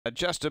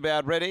Just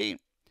about ready.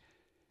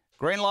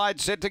 Green light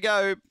set to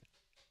go.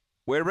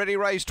 We're ready,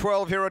 race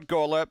 12 here at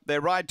Gawler.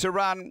 They're right to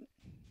run.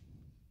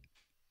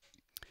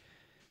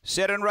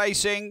 Set and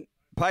racing.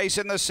 Pace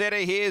in the centre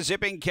here.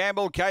 Zipping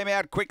Campbell came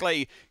out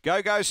quickly.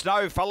 Go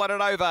Snow followed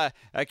it over.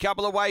 A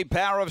couple away,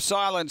 Power of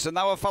Silence, and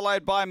they were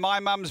followed by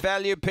My Mum's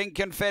Value, Pink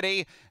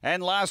Confetti,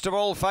 and last of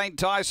all, Faint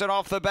Tyson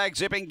off the back.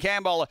 Zipping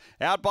Campbell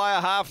out by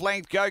a half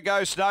length.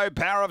 Go Snow,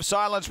 Power of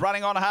Silence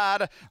running on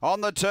hard on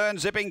the turn.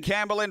 Zipping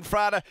Campbell in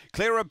front.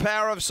 Clear of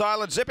Power of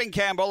Silence. Zipping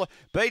Campbell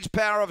beats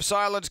Power of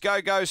Silence.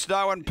 Go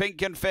Snow and Pink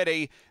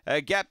Confetti. A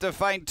gap to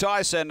Faint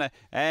Tyson,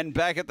 and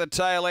back at the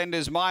tail end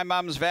is My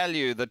Mum's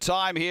Value. The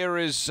time here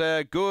is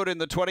good in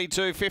the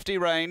 22.50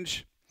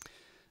 range.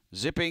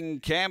 Zipping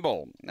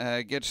Campbell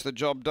gets the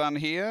job done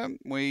here.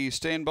 We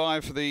stand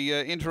by for the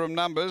interim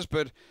numbers,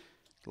 but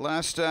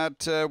last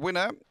start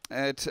winner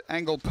at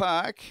Angle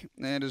Park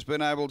and has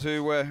been able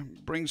to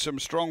bring some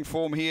strong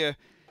form here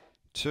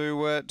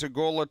to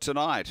Gawler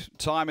tonight.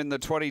 Time in the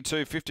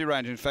 22.50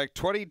 range, in fact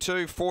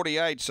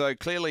 22.48, so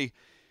clearly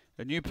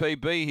a new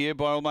PB here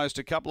by almost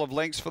a couple of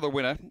lengths for the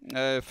winner.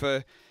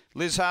 For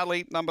Liz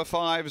Hartley, number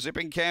 5,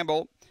 Zipping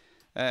Campbell.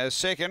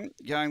 Second,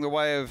 going the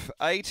way of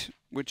 8,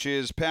 which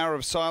is Power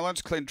of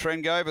Silence, Clint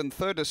Trengove, and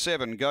third to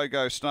 7,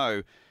 Go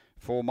Snow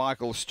for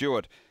Michael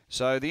Stewart.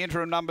 So the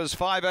interim numbers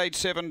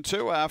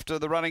 5872 after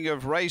the running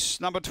of race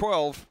number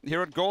 12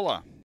 here at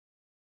Gawler.